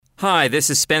Hi, this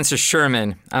is Spencer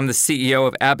Sherman. I'm the CEO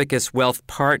of Abacus Wealth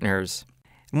Partners.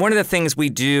 And one of the things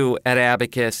we do at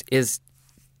Abacus is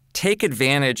take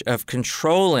advantage of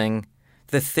controlling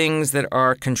the things that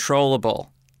are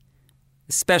controllable,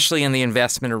 especially in the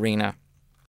investment arena.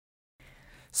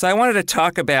 So I wanted to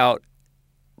talk about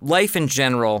life in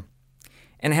general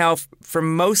and how for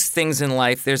most things in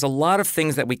life, there's a lot of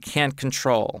things that we can't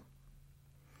control.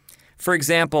 For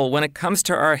example, when it comes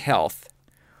to our health,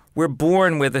 we're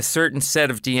born with a certain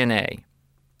set of DNA,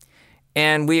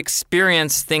 and we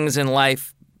experience things in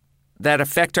life that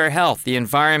affect our health, the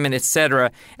environment,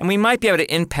 etc., and we might be able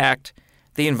to impact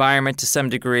the environment to some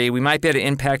degree. We might be able to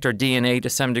impact our DNA to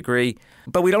some degree,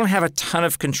 but we don't have a ton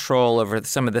of control over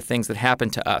some of the things that happen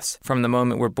to us from the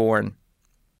moment we're born.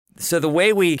 So the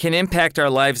way we can impact our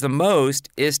lives the most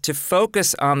is to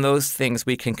focus on those things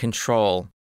we can control.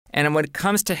 And when it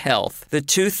comes to health, the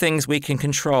two things we can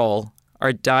control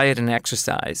are diet and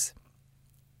exercise.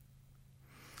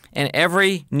 And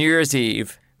every New Year's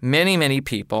Eve, many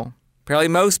people, probably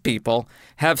most people,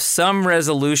 have some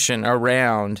resolution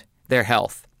around their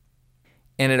health.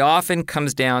 And it often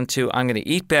comes down to, I'm going to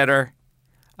eat better,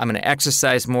 I'm going to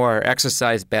exercise more, or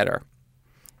exercise better.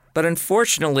 But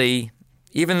unfortunately,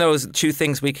 even those two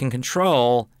things we can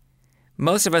control,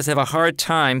 most of us have a hard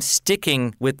time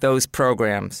sticking with those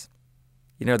programs.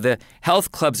 You know, the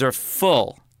health clubs are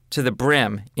full to the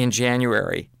brim in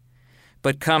January.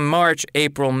 But come March,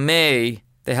 April, May,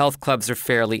 the health clubs are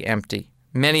fairly empty.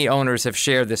 Many owners have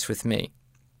shared this with me.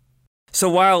 So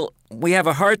while we have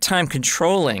a hard time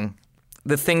controlling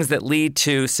the things that lead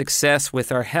to success with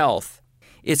our health,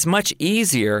 it's much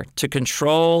easier to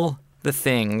control the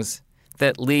things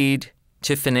that lead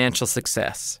to financial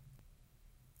success.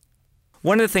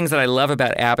 One of the things that I love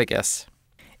about Abacus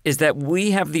is that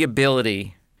we have the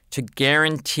ability to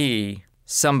guarantee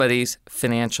somebody's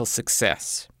financial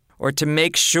success, or to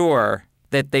make sure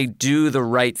that they do the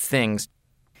right things.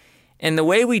 And the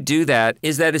way we do that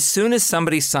is that as soon as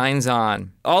somebody signs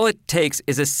on, all it takes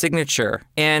is a signature,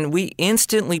 and we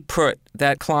instantly put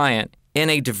that client in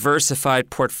a diversified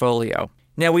portfolio.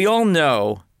 Now, we all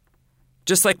know,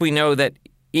 just like we know that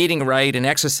eating right and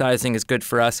exercising is good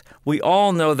for us, we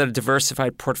all know that a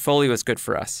diversified portfolio is good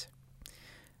for us.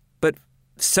 But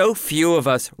so few of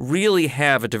us really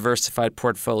have a diversified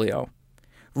portfolio,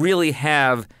 really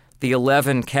have the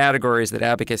 11 categories that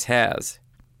Abacus has.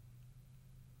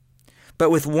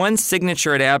 But with one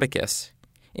signature at Abacus,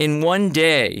 in one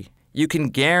day, you can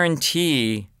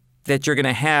guarantee that you're going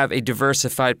to have a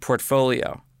diversified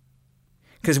portfolio,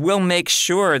 because we'll make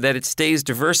sure that it stays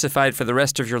diversified for the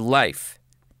rest of your life.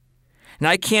 Now,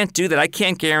 I can't do that. I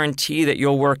can't guarantee that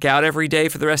you'll work out every day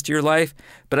for the rest of your life,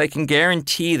 but I can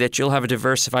guarantee that you'll have a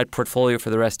diversified portfolio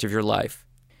for the rest of your life.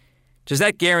 Does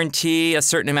that guarantee a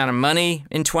certain amount of money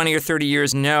in 20 or 30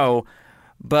 years? No,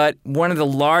 but one of the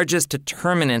largest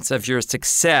determinants of your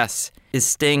success is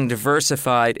staying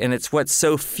diversified, and it's what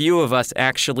so few of us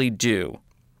actually do.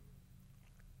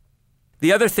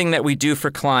 The other thing that we do for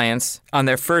clients on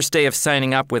their first day of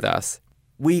signing up with us,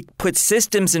 we put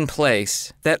systems in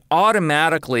place that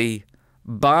automatically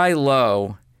buy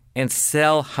low and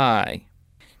sell high.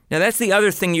 Now, that's the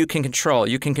other thing you can control.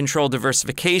 You can control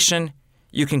diversification.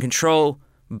 You can control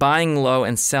buying low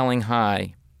and selling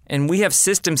high. And we have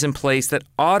systems in place that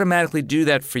automatically do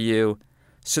that for you,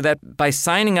 so that by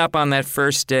signing up on that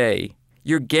first day,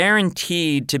 you're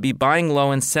guaranteed to be buying low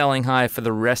and selling high for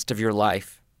the rest of your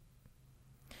life.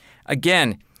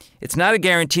 Again, it's not a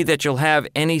guarantee that you'll have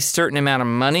any certain amount of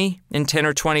money in 10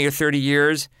 or 20 or 30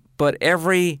 years, but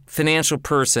every financial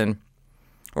person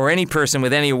or any person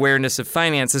with any awareness of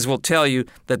finances will tell you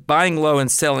that buying low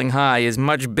and selling high is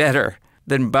much better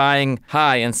than buying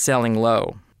high and selling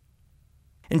low.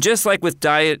 And just like with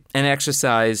diet and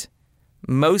exercise,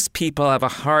 most people have a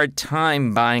hard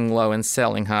time buying low and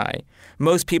selling high.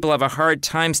 Most people have a hard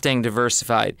time staying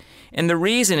diversified. And the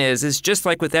reason is just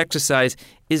like with exercise,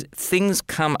 is things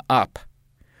come up.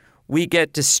 We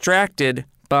get distracted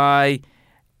by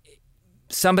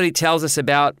somebody tells us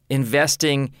about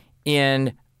investing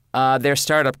in their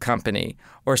startup company,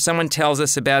 or someone tells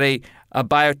us about a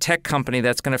biotech company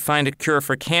that's going to find a cure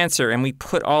for cancer, and we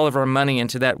put all of our money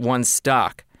into that one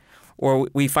stock. Or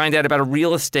we find out about a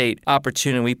real estate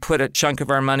opportunity, we put a chunk of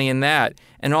our money in that,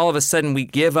 and all of a sudden we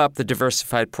give up the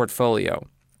diversified portfolio.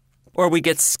 Or we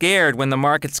get scared when the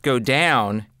markets go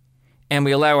down, and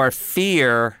we allow our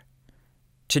fear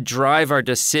to drive our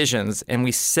decisions, and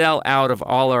we sell out of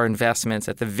all our investments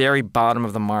at the very bottom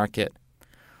of the market.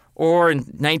 Or in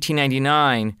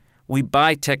 1999, we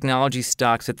buy technology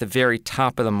stocks at the very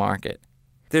top of the market.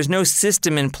 There's no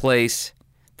system in place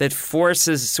that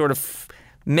forces sort of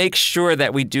make sure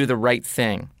that we do the right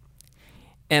thing.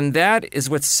 And that is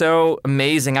what's so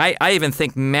amazing. I even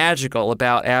think magical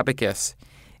about Abacus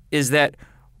is that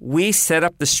we set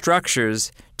up the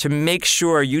structures to make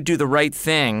sure you do the right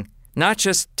thing, not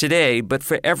just today, but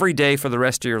for every day for the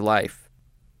rest of your life.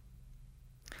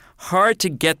 Hard to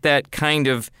get that kind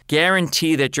of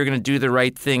guarantee that you're going to do the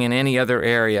right thing in any other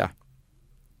area.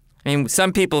 I mean,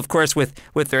 some people, of course, with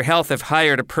their health have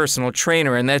hired a personal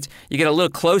trainer, and that's you get a little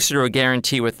closer to a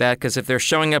guarantee with that because if they're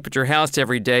showing up at your house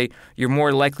every day, you're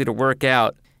more likely to work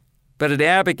out. But at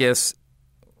Abacus,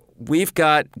 we've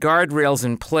got guardrails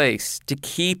in place to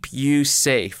keep you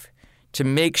safe, to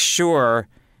make sure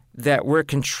that we're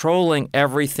controlling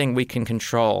everything we can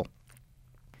control.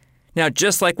 Now,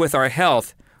 just like with our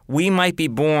health, we might be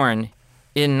born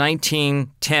in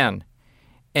 1910,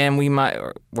 and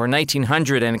we're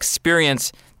 1900 and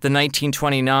experience the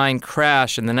 1929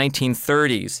 crash in the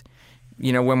 1930s,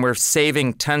 when we're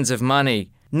saving tons of money.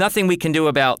 Nothing we can do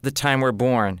about the time we're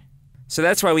born. So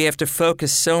that's why we have to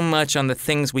focus so much on the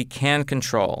things we can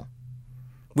control.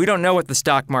 We don't know what the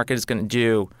stock market is going to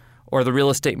do or the real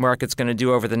estate market's going to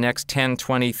do over the next 10,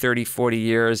 20, 30, 40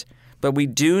 years, but we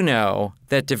do know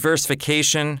that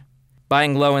diversification,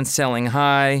 buying low and selling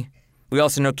high, we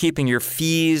also know keeping your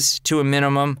fees to a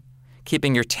minimum,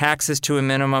 keeping your taxes to a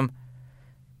minimum.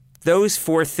 Those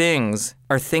 4 things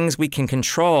are things we can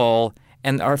control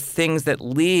and are things that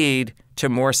lead to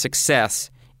more success,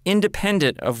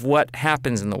 independent of what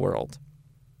happens in the world,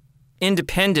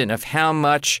 independent of how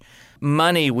much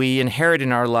money we inherit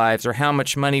in our lives or how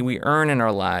much money we earn in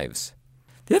our lives.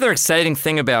 The other exciting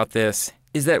thing about this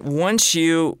is that once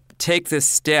you take this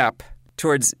step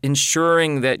towards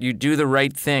ensuring that you do the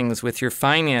right things with your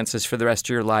finances for the rest of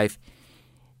your life,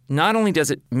 not only does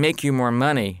it make you more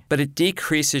money, but it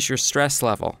decreases your stress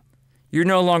level. You're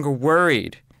no longer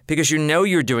worried because you know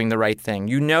you're doing the right thing.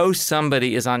 You know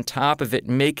somebody is on top of it,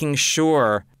 making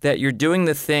sure that you're doing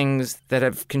the things that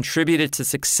have contributed to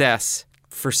success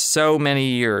for so many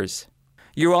years.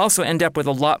 You also end up with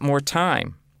a lot more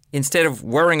time. Instead of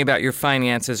worrying about your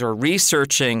finances or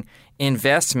researching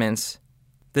investments,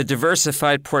 the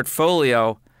diversified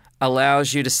portfolio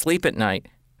allows you to sleep at night,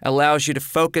 allows you to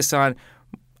focus on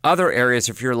other areas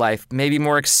of your life, maybe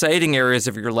more exciting areas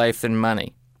of your life than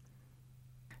money.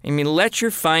 I mean, let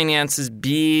your finances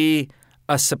be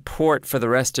a support for the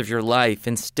rest of your life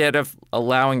instead of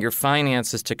allowing your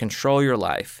finances to control your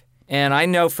life. And I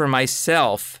know for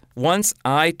myself, once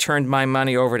I turned my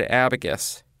money over to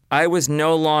Abacus, I was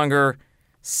no longer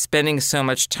spending so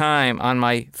much time on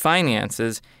my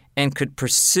finances and could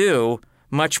pursue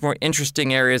much more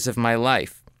interesting areas of my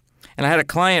life. And I had a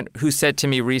client who said to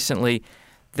me recently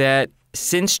that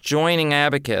since joining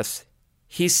Abacus,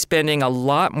 he's spending a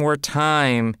lot more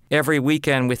time every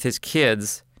weekend with his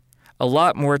kids, a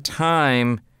lot more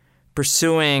time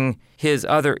pursuing his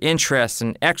other interests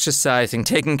and exercising,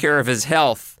 taking care of his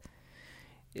health,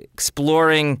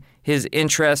 exploring his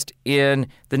interest in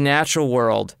the natural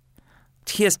world.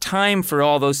 He has time for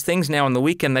all those things now on the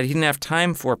weekend that he didn't have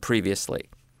time for previously.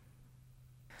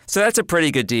 So that's a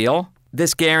pretty good deal.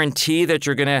 This guarantee that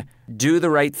you're going to do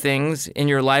the right things in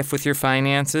your life with your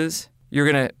finances.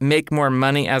 You're going to make more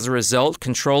money as a result,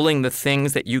 controlling the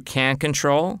things that you can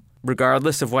control,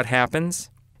 regardless of what happens.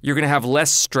 You're going to have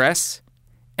less stress,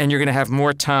 and you're going to have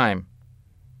more time.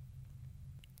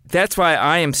 That's why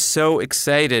I am so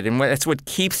excited, and that's what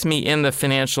keeps me in the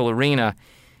financial arena,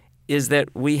 is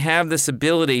that we have this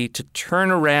ability to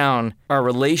turn around our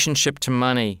relationship to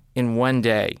money in one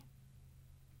day.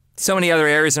 So many other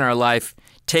areas in our life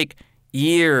take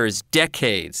years,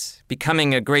 decades,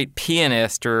 becoming a great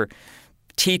pianist or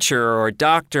teacher or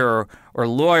doctor or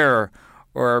lawyer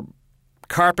or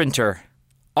carpenter.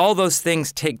 All those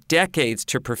things take decades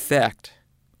to perfect.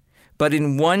 But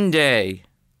in one day,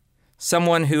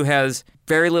 someone who has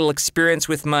very little experience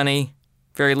with money,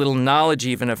 very little knowledge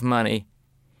even of money,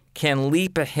 can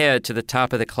leap ahead to the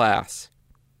top of the class,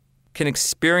 can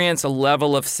experience a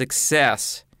level of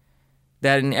success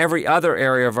that in every other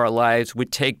area of our lives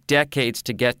would take decades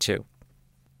to get to.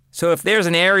 So if there's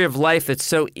an area of life that's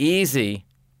so easy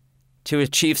to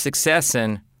achieve success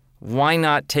in, why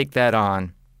not take that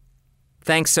on?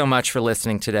 Thanks so much for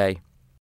listening today.